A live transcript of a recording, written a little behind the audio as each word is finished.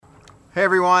Hey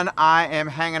everyone, I am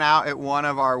hanging out at one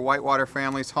of our Whitewater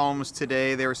family's homes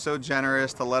today. They were so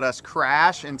generous to let us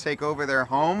crash and take over their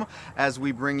home as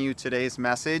we bring you today's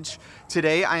message.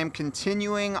 Today I am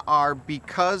continuing our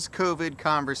Because COVID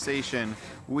conversation.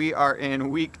 We are in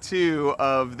week 2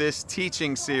 of this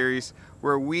teaching series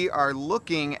where we are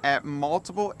looking at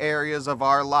multiple areas of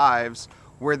our lives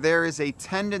where there is a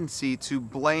tendency to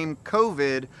blame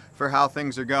COVID for how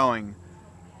things are going.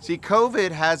 See,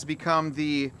 COVID has become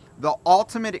the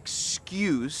ultimate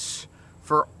excuse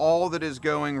for all that is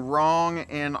going wrong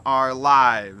in our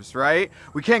lives, right?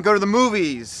 We can't go to the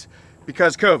movies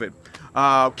because COVID.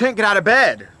 Can't get out of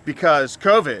bed because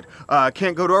COVID.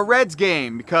 Can't go to a Reds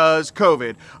game because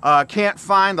COVID. Can't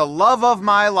find the love of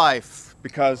my life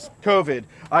because COVID.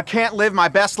 Can't live my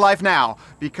best life now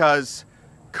because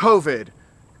COVID.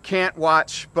 Can't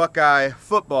watch Buckeye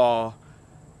football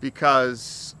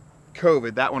because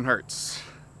COVID. That one hurts.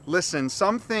 Listen,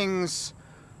 some things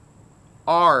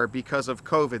are because of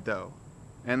COVID though,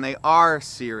 and they are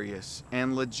serious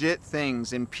and legit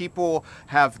things, and people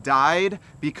have died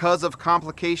because of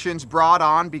complications brought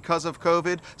on because of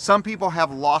COVID. Some people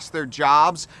have lost their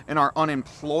jobs and are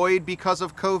unemployed because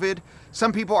of COVID.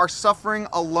 Some people are suffering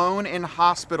alone in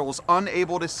hospitals,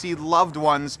 unable to see loved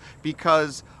ones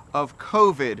because of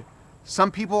COVID.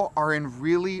 Some people are in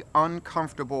really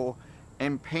uncomfortable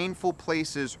and painful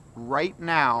places right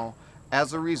now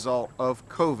as a result of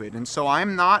COVID. And so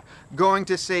I'm not going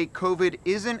to say COVID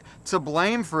isn't to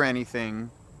blame for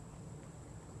anything,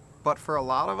 but for a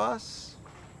lot of us,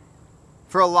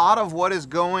 for a lot of what is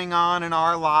going on in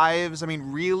our lives, I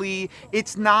mean, really,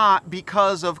 it's not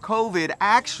because of COVID.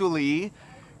 Actually,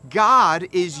 God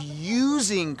is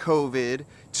using COVID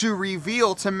to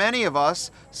reveal to many of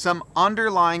us some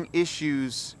underlying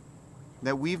issues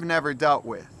that we've never dealt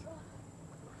with.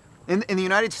 In the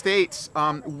United States,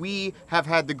 we have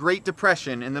had the Great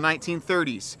Depression in the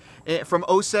 1930s. From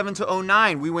 07 to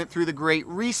 09, we went through the Great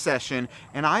Recession,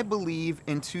 and I believe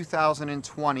in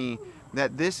 2020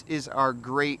 that this is our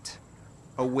Great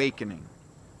Awakening.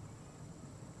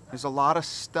 There's a lot of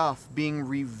stuff being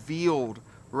revealed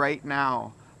right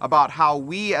now about how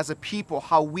we as a people,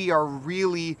 how we are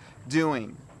really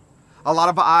doing. A lot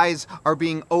of eyes are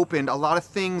being opened. A lot of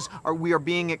things we are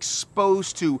being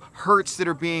exposed to. Hurts that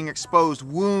are being exposed.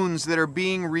 Wounds that are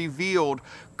being revealed.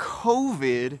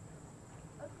 COVID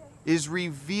is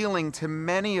revealing to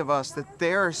many of us that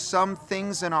there are some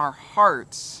things in our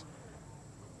hearts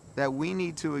that we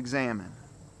need to examine.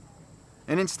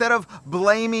 And instead of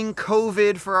blaming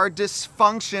COVID for our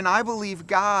dysfunction, I believe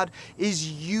God is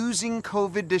using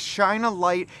COVID to shine a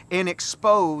light and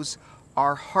expose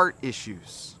our heart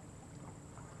issues.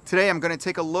 Today I'm going to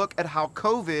take a look at how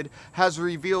COVID has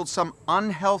revealed some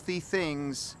unhealthy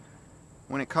things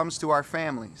when it comes to our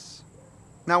families.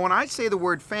 Now, when I say the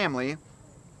word family,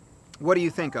 what do you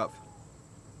think of?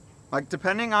 Like,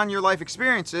 depending on your life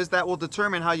experiences, that will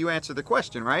determine how you answer the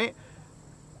question, right?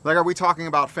 Like, are we talking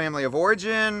about family of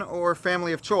origin or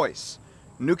family of choice?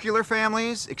 Nuclear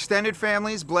families, extended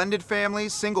families, blended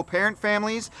families, single parent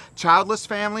families, childless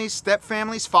families, step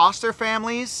families, foster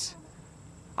families?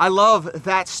 I love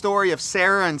that story of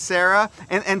Sarah and Sarah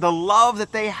and the love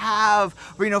that they have,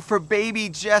 for baby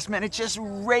Jess, man. It just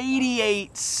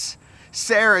radiates.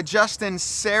 Justin,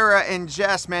 Sarah, and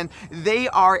Jess, man, they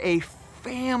are a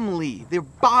family. They're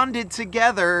bonded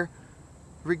together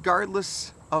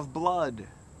regardless of blood,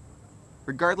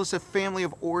 regardless of family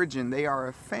of origin. They are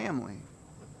a family.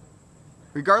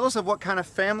 Regardless of what kind of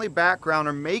family background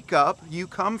or makeup you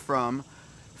come from,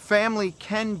 family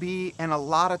can be, and a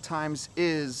lot of times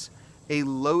is, a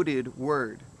loaded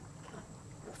word.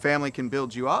 Family can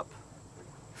build you up.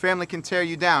 Family can tear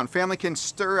you down. Family can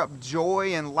stir up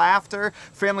joy and laughter.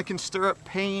 Family can stir up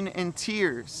pain and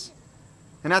tears.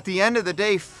 And at the end of the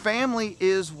day, family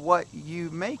is what you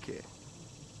make it.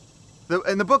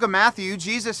 In the book of Matthew,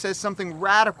 Jesus says something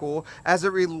radical as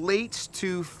it relates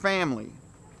to family.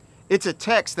 It's a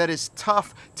text that is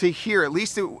tough to hear. At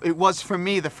least it was for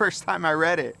me the first time I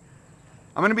read it.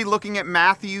 I'm going to be looking at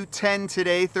Matthew 10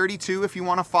 today, 32, if you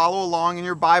want to follow along in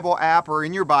your Bible app or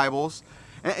in your Bibles.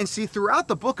 And see, throughout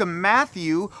the book of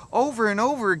Matthew, over and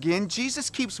over again, Jesus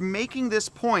keeps making this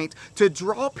point to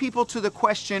draw people to the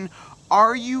question,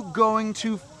 are you going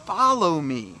to follow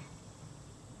me?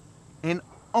 And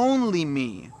only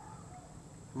me.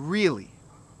 Really?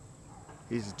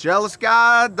 He's a jealous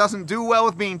God, doesn't do well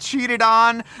with being cheated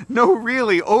on. No,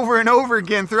 really, over and over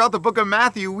again throughout the book of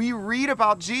Matthew, we read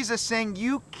about Jesus saying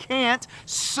you can't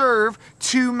serve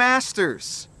two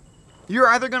masters. You're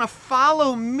either going to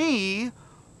follow me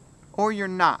or you're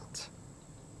not.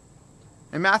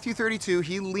 In Matthew 32,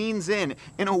 he leans in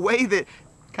a way that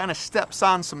kind of steps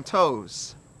on some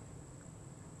toes,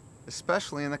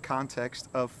 especially in the context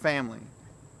of family.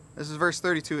 This is verse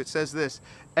 32. It says this,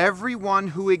 "Everyone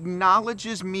who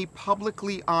acknowledges me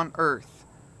publicly on earth,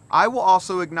 I will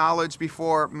also acknowledge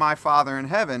before my Father in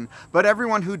heaven. But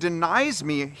everyone who denies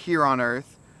me here on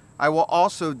earth, I will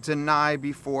also deny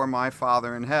before my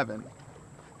Father in heaven."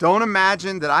 Don't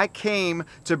imagine that I came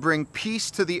to bring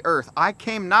peace to the earth. I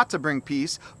came not to bring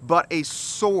peace, but a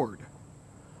sword.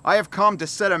 I have come to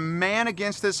set a man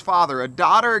against his father, a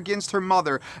daughter against her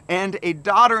mother, and a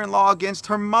daughter-in-law against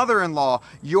her mother-in-law.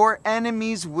 Your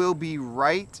enemies will be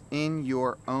right in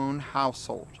your own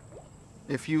household.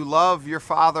 If you love your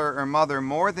father or mother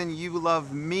more than you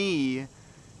love me,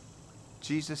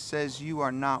 Jesus says you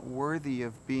are not worthy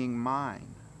of being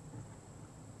mine.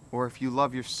 Or if you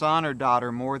love your son or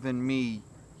daughter more than me,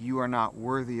 you are not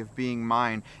worthy of being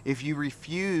mine. If you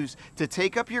refuse to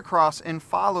take up your cross and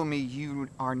follow me, you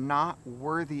are not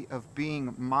worthy of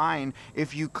being mine.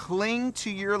 If you cling to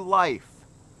your life,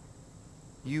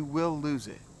 you will lose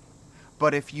it.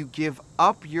 But if you give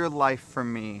up your life for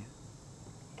me,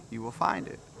 you will find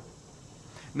it.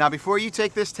 Now, before you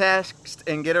take this text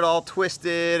and get it all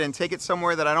twisted and take it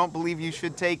somewhere that I don't believe you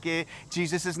should take it,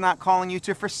 Jesus is not calling you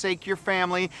to forsake your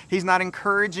family. He's not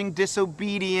encouraging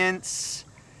disobedience.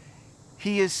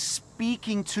 He is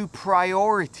speaking to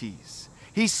priorities.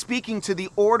 He's speaking to the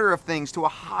order of things, to a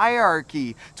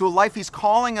hierarchy, to a life he's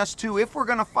calling us to if we're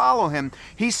going to follow him.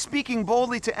 He's speaking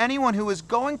boldly to anyone who is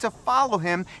going to follow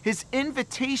him. His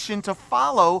invitation to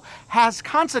follow has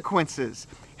consequences.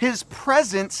 His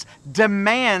presence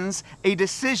demands a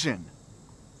decision.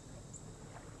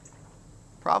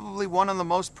 Probably one of the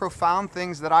most profound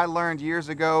things that I learned years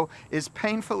ago is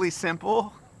painfully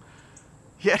simple.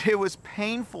 Yet it was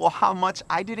painful how much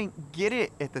I didn't get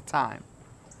it at the time.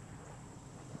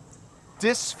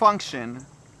 Dysfunction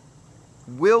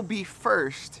will be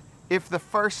first if the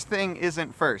first thing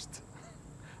isn't first.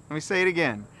 Let me say it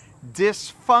again.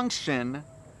 Dysfunction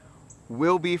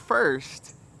will be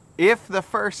first if the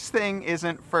first thing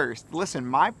isn't first. Listen,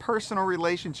 my personal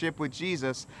relationship with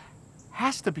Jesus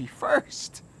has to be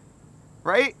first,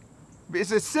 right?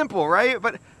 It's simple, right?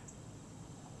 But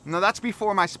no, that's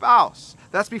before my spouse.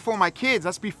 That's before my kids.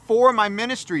 That's before my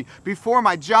ministry, before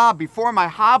my job, before my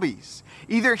hobbies.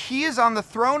 Either he is on the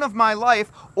throne of my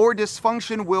life or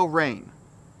dysfunction will reign.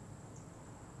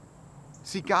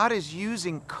 See, God is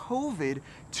using COVID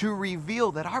to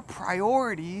reveal that our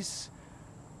priorities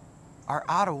are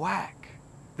out of whack.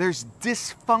 There's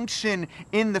dysfunction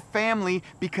in the family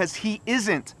because he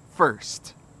isn't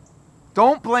first.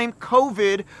 Don't blame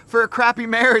COVID for a crappy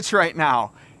marriage right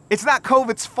now. It's not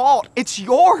COVID's fault. It's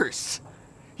yours.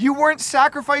 You weren't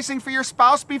sacrificing for your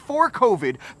spouse before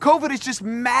COVID. COVID has just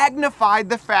magnified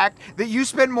the fact that you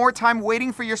spend more time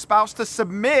waiting for your spouse to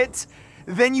submit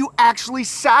than you actually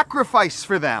sacrifice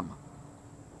for them.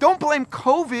 Don't blame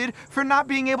COVID for not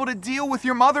being able to deal with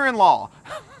your mother-in-law.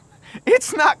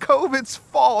 It's not COVID's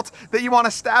fault that you want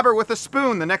to stab her with a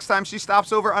spoon the next time she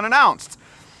stops over unannounced.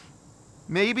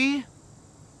 Maybe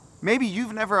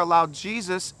you've never allowed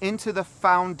Jesus into the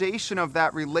foundation of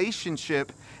that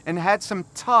relationship and had some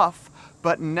tough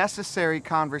but necessary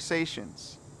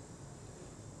conversations.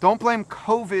 Don't blame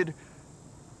COVID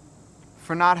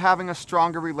for not having a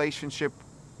stronger relationship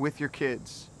with your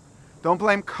kids. Don't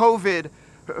blame COVID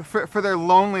for their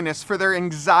loneliness, for their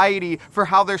anxiety, for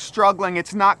how they're struggling.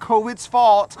 It's not COVID's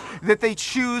fault that they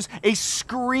choose a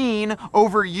screen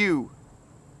over you.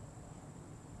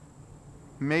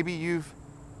 Maybe you've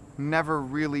never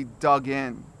really dug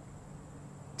in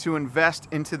to invest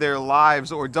into their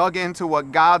lives or dug into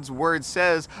what God's word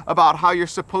says about how you're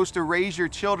supposed to raise your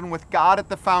children with God at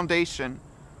the foundation.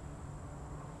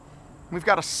 We've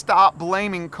got to stop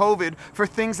blaming COVID for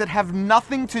things that have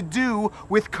nothing to do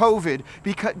with COVID,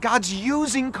 because God's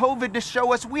using COVID to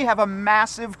show us we have a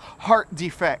massive heart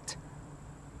defect.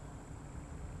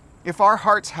 If our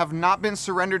hearts have not been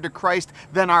surrendered to Christ,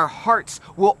 then our hearts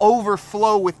will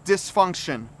overflow with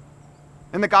dysfunction.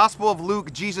 In the Gospel of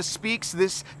Luke, Jesus speaks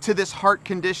to this heart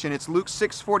condition. It's Luke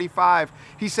 6:45.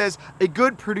 He says, a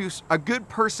good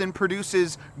person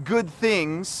produces good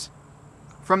things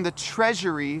from the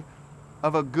treasury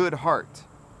of a good heart.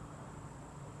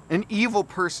 An evil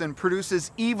person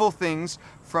produces evil things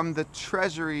from the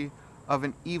treasury of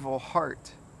an evil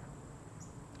heart.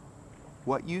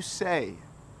 What you say,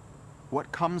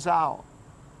 what comes out,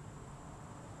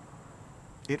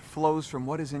 it flows from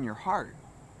what is in your heart.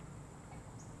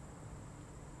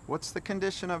 What's the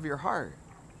condition of your heart?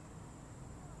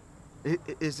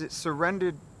 Is it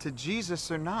surrendered to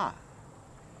Jesus or not?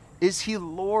 Is he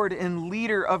Lord and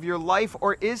leader of your life,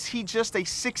 or is he just a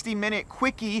 60-minute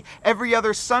quickie every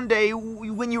other Sunday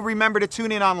when you remember to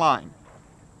tune in online?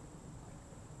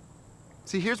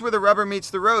 See, here's where the rubber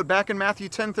meets the road. Back in Matthew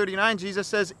 10:39, Jesus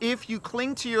says, if you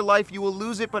cling to your life, you will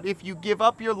lose it, but if you give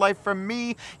up your life for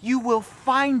me, you will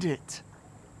find it.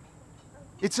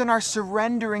 It's in our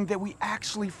surrendering that we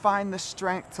actually find the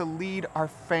strength to lead our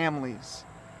families.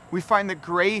 We find the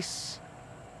grace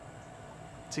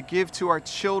to give to our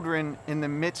children in the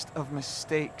midst of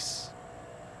mistakes.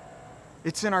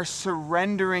 It's in our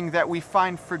surrendering that we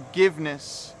find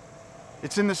forgiveness.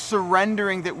 It's in the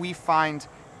surrendering that we find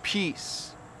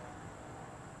peace.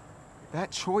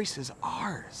 That choice is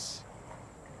ours.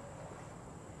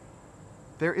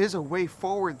 There is a way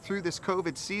forward through this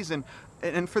COVID season,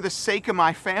 and for the sake of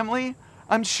my family,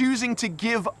 I'm choosing to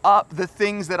give up the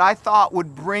things that I thought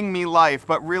would bring me life,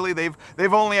 but really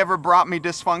they've only ever brought me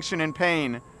dysfunction and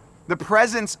pain. The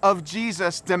presence of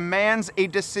Jesus demands a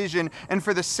decision, and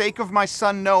for the sake of my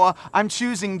son Noah, I'm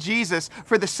choosing Jesus.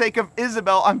 For the sake of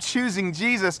Isabel, I'm choosing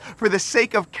Jesus. For the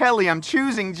sake of Kelly, I'm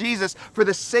choosing Jesus. For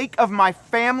the sake of my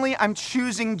family, I'm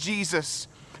choosing Jesus.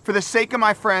 For the sake of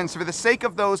my friends, for the sake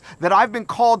of those that I've been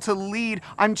called to lead,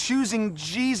 I'm choosing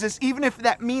Jesus, even if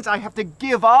that means I have to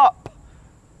give up.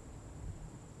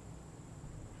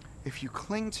 If you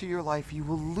cling to your life, you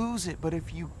will lose it, but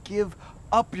if you give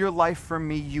up your life for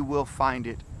me, you will find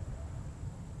it.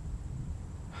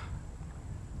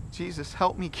 Jesus,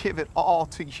 help me give it all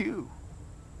to you.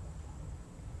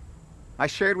 I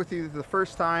shared with you the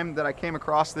first time that I came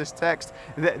across this text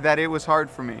that it was hard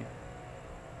for me.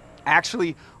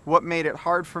 Actually, what made it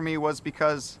hard for me was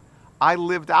because I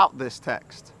lived out this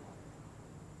text.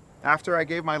 After I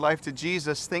gave my life to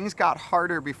Jesus, things got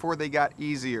harder before they got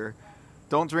easier.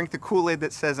 Don't drink the Kool-Aid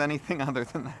that says anything other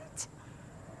than that.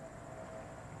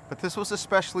 But this was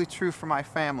especially true for my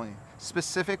family,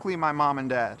 specifically my mom and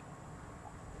dad.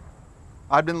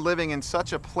 I'd been living in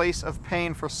such a place of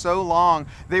pain for so long.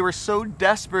 They were so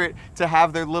desperate to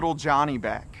have their little Johnny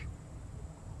back.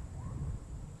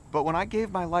 But when I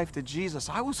gave my life to Jesus,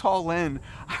 I was all in.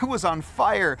 I was on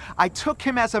fire. I took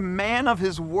him as a man of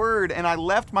his word, and I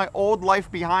left my old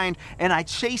life behind, and I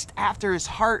chased after his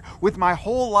heart with my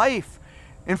whole life.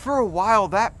 And for a while,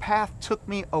 that path took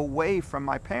me away from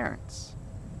my parents.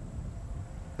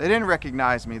 They didn't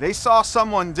recognize me. They saw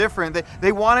someone different.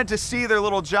 They wanted to see their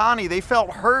little Johnny. They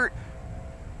felt hurt.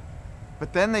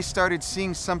 But then they started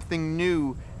seeing something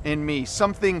new in me,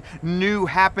 something new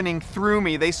happening through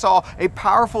me. They saw a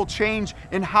powerful change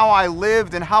in how I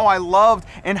lived and how I loved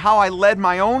and how I led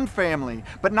my own family.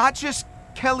 But not just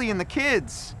Kelly and the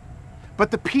kids, but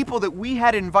the people that we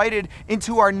had invited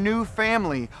into our new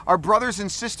family, our brothers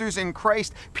and sisters in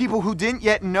Christ, people who didn't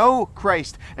yet know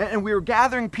Christ. And we were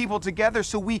gathering people together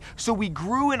so we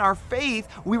grew in our faith.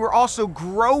 We were also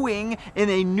growing in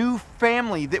a new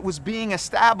family that was being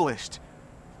established.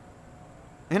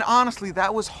 And honestly,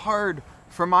 that was hard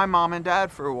for my mom and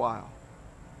dad for a while.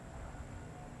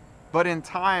 But in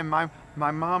time, my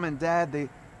mom and dad, they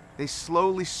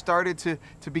slowly started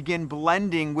to begin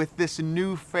blending with this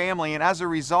new family. And as a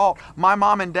result, my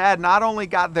mom and dad not only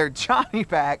got their Johnny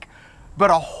back, but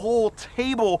a whole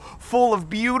table full of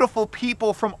beautiful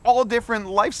people from all different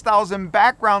lifestyles and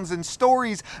backgrounds and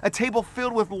stories, a table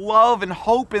filled with love and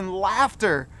hope and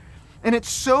laughter. And it's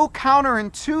so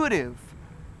counterintuitive.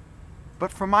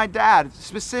 But for my dad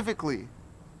specifically,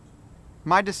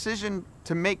 my decision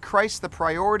to make Christ the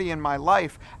priority in my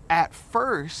life at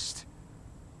first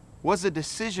was a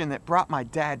decision that brought my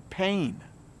dad pain.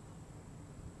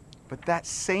 But that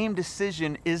same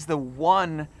decision is the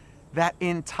one that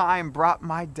in time brought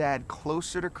my dad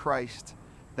closer to Christ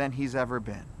than he's ever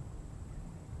been.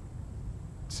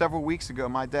 Several weeks ago,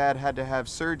 my dad had to have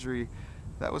surgery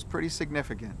that was pretty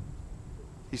significant.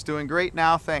 He's doing great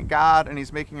now, thank God, and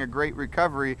he's making a great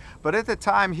recovery. But at the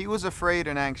time, he was afraid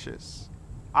and anxious.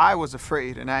 I was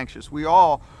afraid and anxious. We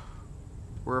all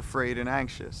were afraid and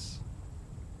anxious.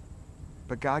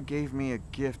 But God gave me a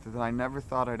gift that I never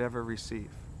thought I'd ever receive.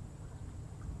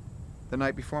 The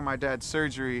night before my dad's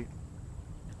surgery,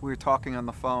 we were talking on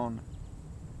the phone.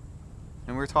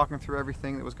 And we were talking through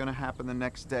everything that was going to happen the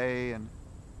next day. And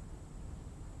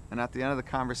at the end of the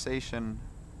conversation,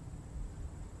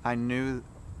 I knew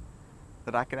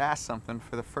that I could ask something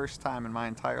for the first time in my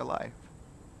entire life.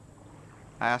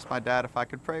 I asked my dad if I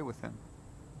could pray with him.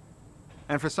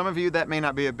 And for some of you, that may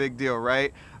not be a big deal,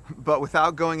 right? But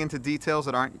without going into details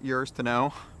that aren't yours to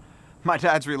know, my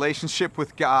dad's relationship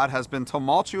with God has been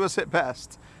tumultuous at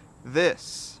best.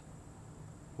 This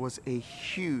was a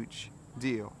huge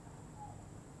deal.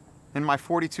 In my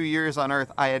 42 years on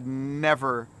earth, I had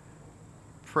never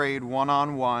prayed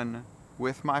one-on-one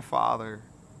with my Father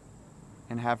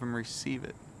and have him receive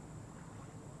it.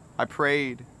 I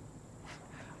prayed.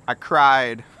 I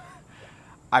cried.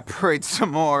 I prayed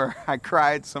some more. I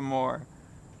cried some more.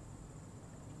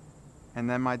 And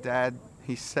then my dad,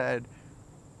 he said,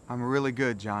 "I'm really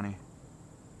good, Johnny.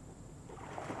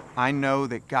 I know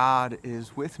that God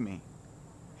is with me.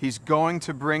 He's going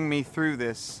to bring me through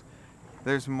this.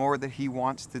 There's more that he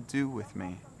wants to do with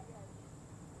me."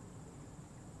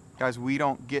 Guys, we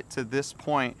don't get to this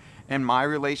point in my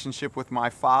relationship with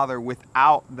my Father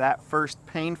without that first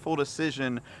painful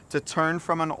decision to turn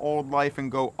from an old life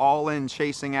and go all in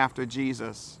chasing after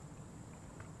Jesus.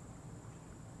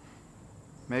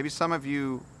 Maybe some of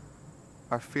you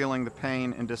are feeling the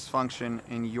pain and dysfunction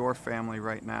in your family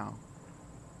right now.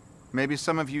 Maybe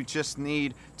some of you just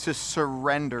need to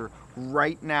surrender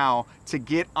right now, to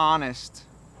get honest.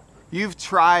 You've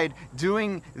tried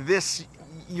doing this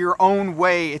your own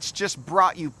way. It's just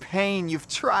brought you pain. You've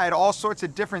tried all sorts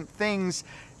of different things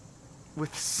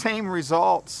with the same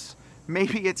results.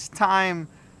 Maybe it's time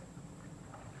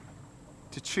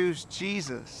to choose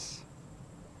Jesus.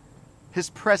 His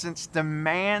presence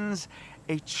demands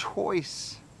a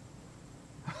choice.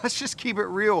 Let's just keep it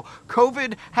real.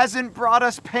 COVID hasn't brought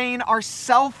us pain. Our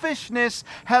selfishness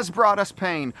has brought us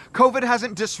pain. COVID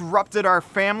hasn't disrupted our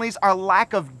families. Our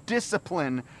lack of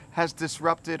discipline has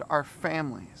disrupted our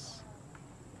families.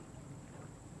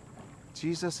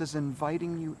 Jesus is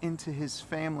inviting you into his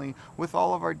family with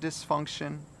all of our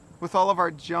dysfunction, with all of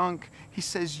our junk. He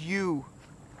says, you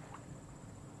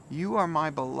are my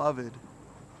beloved.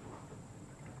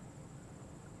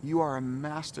 You are a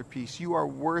masterpiece. You are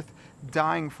worth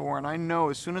dying for. And I know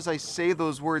as soon as I say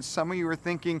those words, some of you are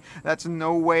thinking, that's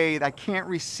no way, I can't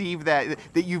receive that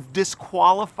you've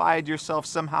disqualified yourself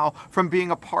somehow from being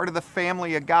a part of the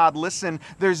family of God. Listen,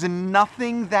 there's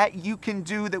nothing that you can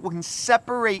do that can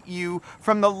separate you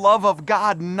from the love of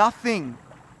God. Nothing.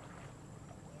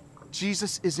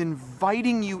 Jesus is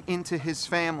inviting you into his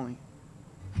family.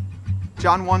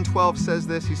 John 1:12 says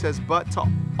this. He says, "But to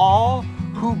all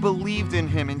who believed in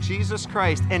him, in Jesus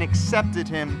Christ, and accepted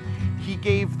him, he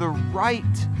gave the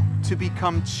right to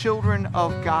become children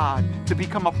of God, to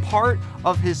become a part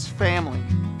of his family."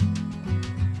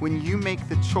 When you make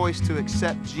the choice to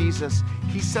accept Jesus,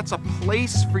 he sets a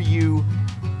place for you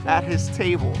at his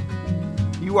table.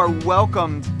 You are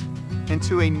welcomed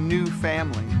into a new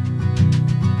family.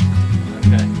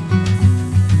 Okay.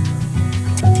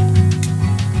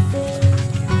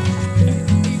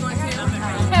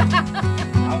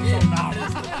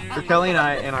 For Kelly and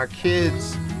I and our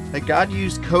kids, that God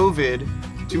used COVID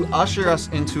to usher us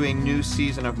into a new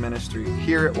season of ministry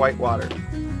here at Whitewater.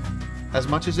 As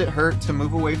much as it hurt to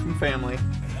move away from family,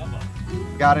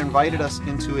 God invited us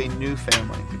into a new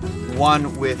family.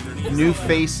 One with new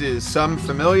faces, some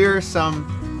familiar,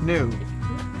 some new.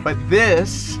 But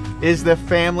this is the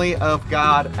family of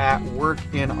God at work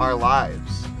in our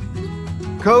lives.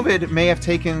 COVID may have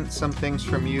taken some things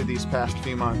from you these past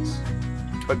few months,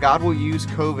 but God will use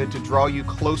COVID to draw you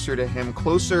closer to him,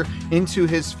 closer into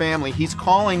his family. He's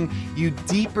calling you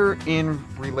deeper in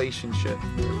relationship,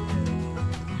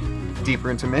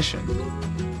 deeper into mission,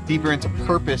 deeper into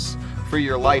purpose for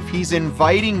your life. He's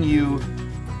inviting you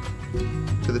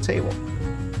to the table.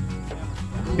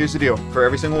 Here's the deal. For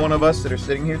every single one of us that are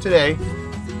sitting here today,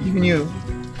 even you,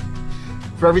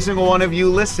 for every single one of you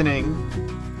listening,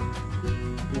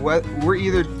 we're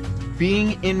either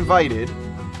being invited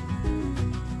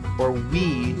or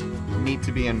we need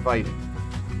to be invited.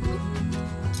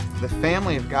 The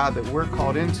family of God that we're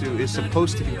called into is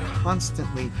supposed to be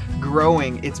constantly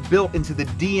growing. It's built into the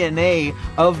DNA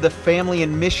of the family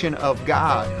and mission of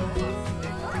God.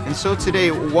 And so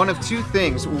today, one of two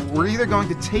things. We're either going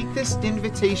to take this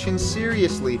invitation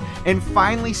seriously and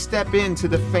finally step into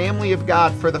the family of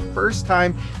God for the first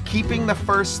time, keeping the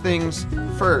first things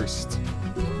first,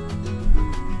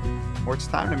 or it's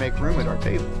time to make room at our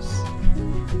tables.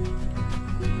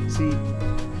 See,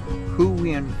 who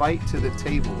we invite to the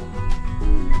table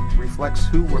reflects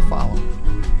who we're following.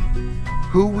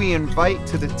 Who we invite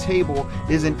to the table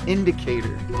is an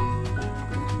indicator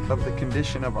of the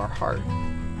condition of our heart.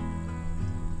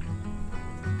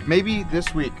 Maybe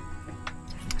this week,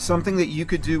 something that you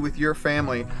could do with your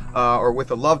family or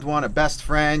with a loved one, a best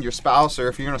friend, your spouse, or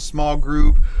if you're in a small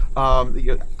group,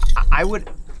 I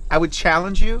would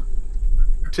challenge you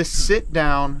to sit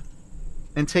down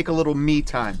and take a little me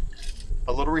time,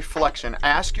 a little reflection.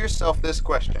 Ask yourself this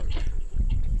question: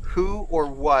 who or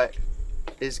what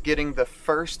is getting the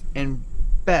first and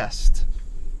best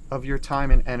of your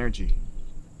time and energy?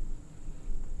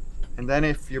 And then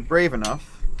if you're brave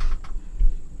enough,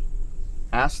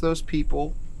 Ask those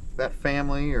people, that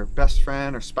family or best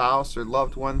friend or spouse or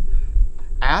loved one,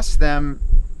 ask them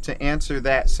to answer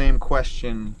that same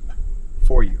question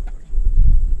for you.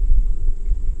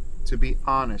 To be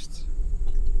honest,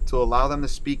 to allow them to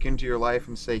speak into your life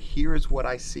and say, here is what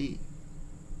I see.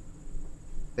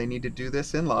 They need to do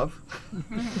this in love.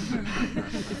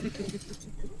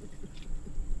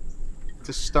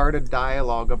 To start a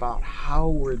dialogue about how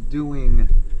we're doing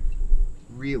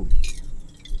really.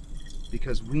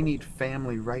 Because we need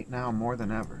family right now more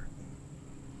than ever.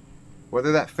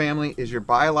 Whether that family is your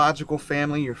biological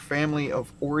family, your family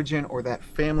of origin, or that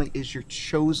family is your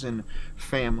chosen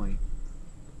family.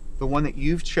 The one that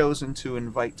you've chosen to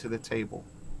invite to the table.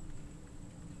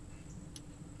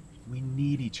 We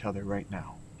need each other right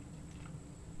now.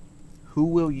 Who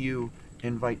will you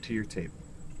invite to your table?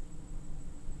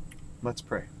 Let's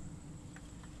pray.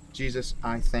 Jesus,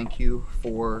 I thank you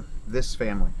for this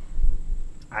family.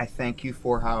 I thank you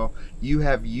for how you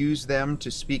have used them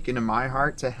to speak into my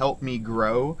heart, to help me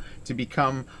grow, to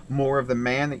become more of the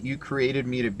man that you created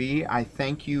me to be. I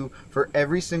thank you for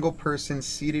every single person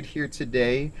seated here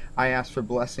today. I ask for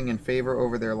blessing and favor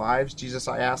over their lives. Jesus,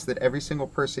 I ask that every single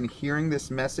person hearing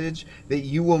this message, that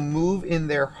you will move in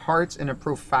their hearts in a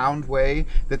profound way,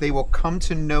 that they will come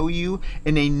to know you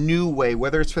in a new way,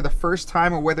 whether it's for the first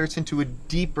time or whether it's into a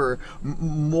deeper,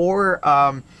 more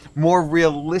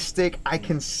realistic, I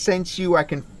can sense you, I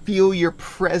can feel your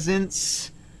presence.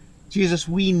 Jesus,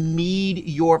 we need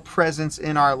your presence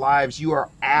in our lives. You are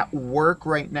at work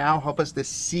right now. Help us to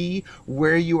see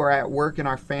where you are at work in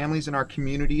our families and our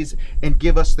communities, and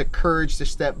give us the courage to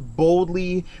step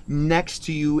boldly next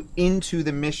to you into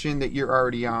the mission that you're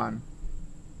already on.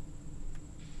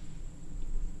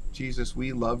 Jesus,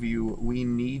 we love you. We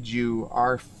need you.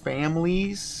 Our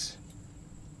families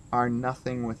are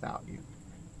nothing without you.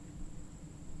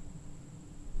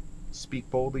 Speak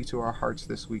boldly to our hearts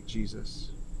this week,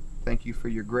 Jesus. Thank you for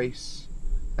your grace.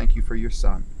 Thank you for your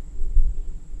Son.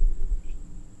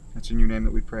 It's in your name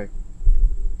that we pray.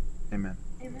 Amen.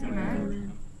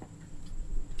 Amen.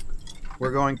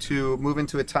 We're going to move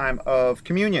into a time of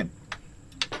communion.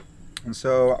 And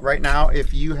so right now,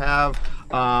 if you have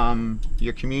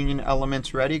your communion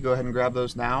elements ready, go ahead and grab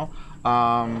those now.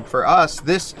 For us,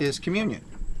 this is communion.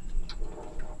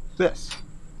 This.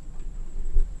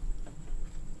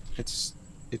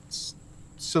 It's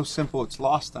so simple, it's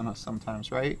lost on us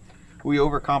sometimes, right? We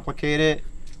overcomplicate it.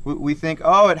 We think,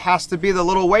 oh, it has to be the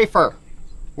little wafer.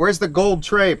 Where's the gold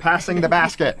tray passing the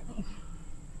basket?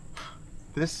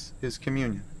 This is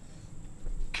communion.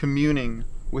 Communing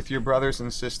with your brothers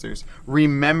and sisters.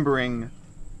 Remembering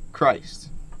Christ.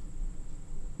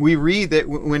 We read that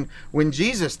when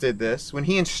Jesus did this, when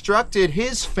he instructed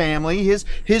his family,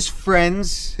 his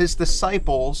friends, his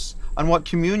disciples on what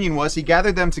communion was, he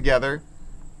gathered them together.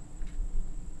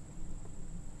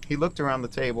 He looked around the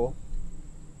table.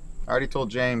 I already told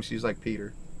James she's like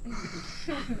Peter.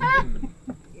 He's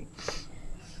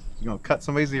going to cut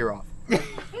somebody's ear off. Are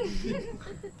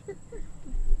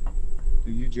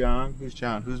you John? Who's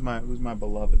John? Who's my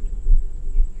beloved?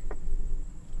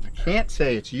 I can't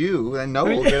say it's you, then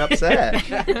Noah will get upset.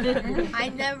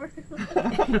 I never.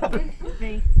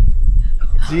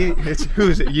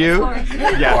 Who's it? You?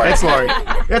 Yeah, Lori. it's Lori.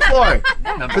 It's Lori.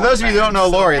 For those of you who don't know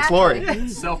Lori, it's Lori.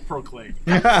 Self-proclaimed.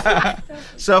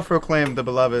 Self-proclaimed the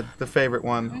beloved, the favorite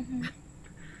one.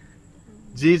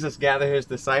 Jesus gathered his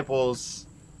disciples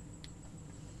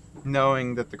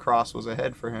knowing that the cross was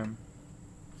ahead for him.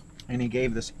 And he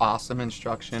gave this awesome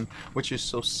instruction, which is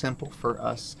so simple for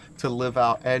us to live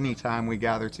out anytime we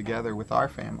gather together with our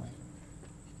family,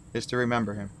 is to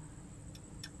remember him.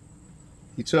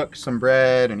 He took some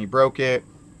bread and he broke it.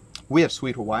 We have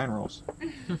sweet Hawaiian rolls.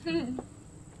 And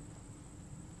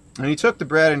he took the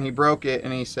bread and he broke it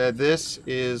and he said, "This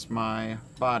is my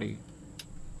body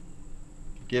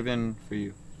given for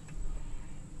you."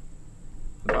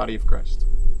 The body of Christ.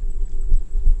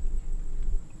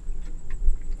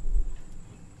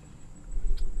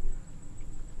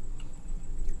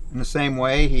 In the same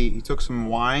way, he took some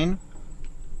wine.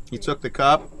 He took the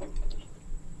cup.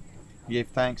 He gave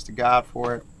thanks to God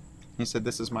for it. He said,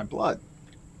 "This is my blood,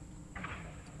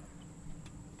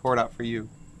 poured out for you,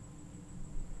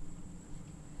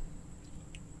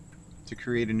 to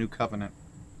create a new covenant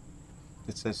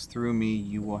that says, through me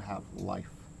you will have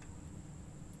life."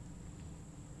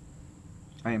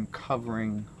 I am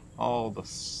covering all the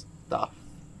stuff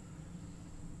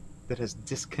that has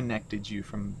disconnected you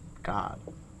from God,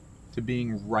 to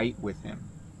being right with him.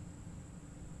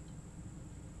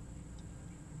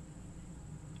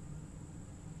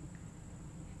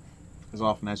 As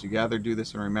often as you gather, do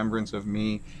this in remembrance of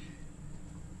me.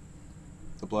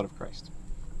 the blood of Christ.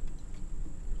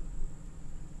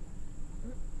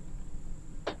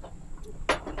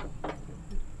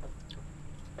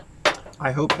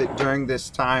 I hope that during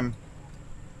this time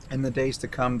and the days to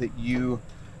come that you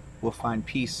will find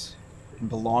peace and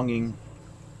belonging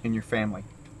in your family,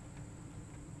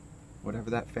 whatever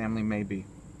that family may be.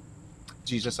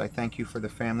 Jesus, I thank you for the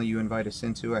family you invite us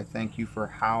into. I thank you for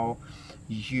how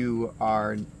you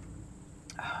are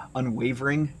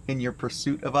unwavering in your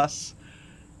pursuit of us,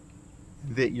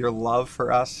 that your love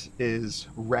for us is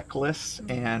reckless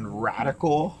and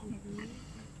radical,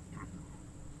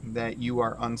 that you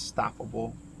are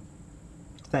unstoppable.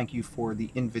 Thank you for the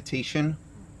invitation.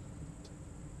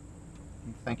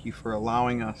 And thank you for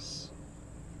allowing us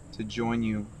to join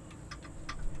you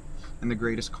in the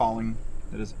greatest calling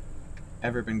that has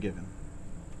ever been given.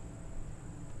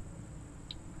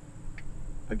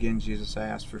 Again, Jesus, I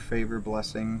ask for favor,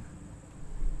 blessing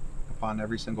upon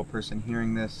every single person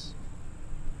hearing this,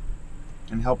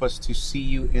 and help us to see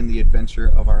you in the adventure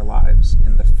of our lives,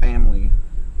 in the family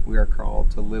we are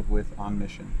called to live with on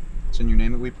mission. It's in your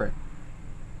name that we pray.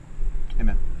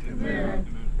 Amen.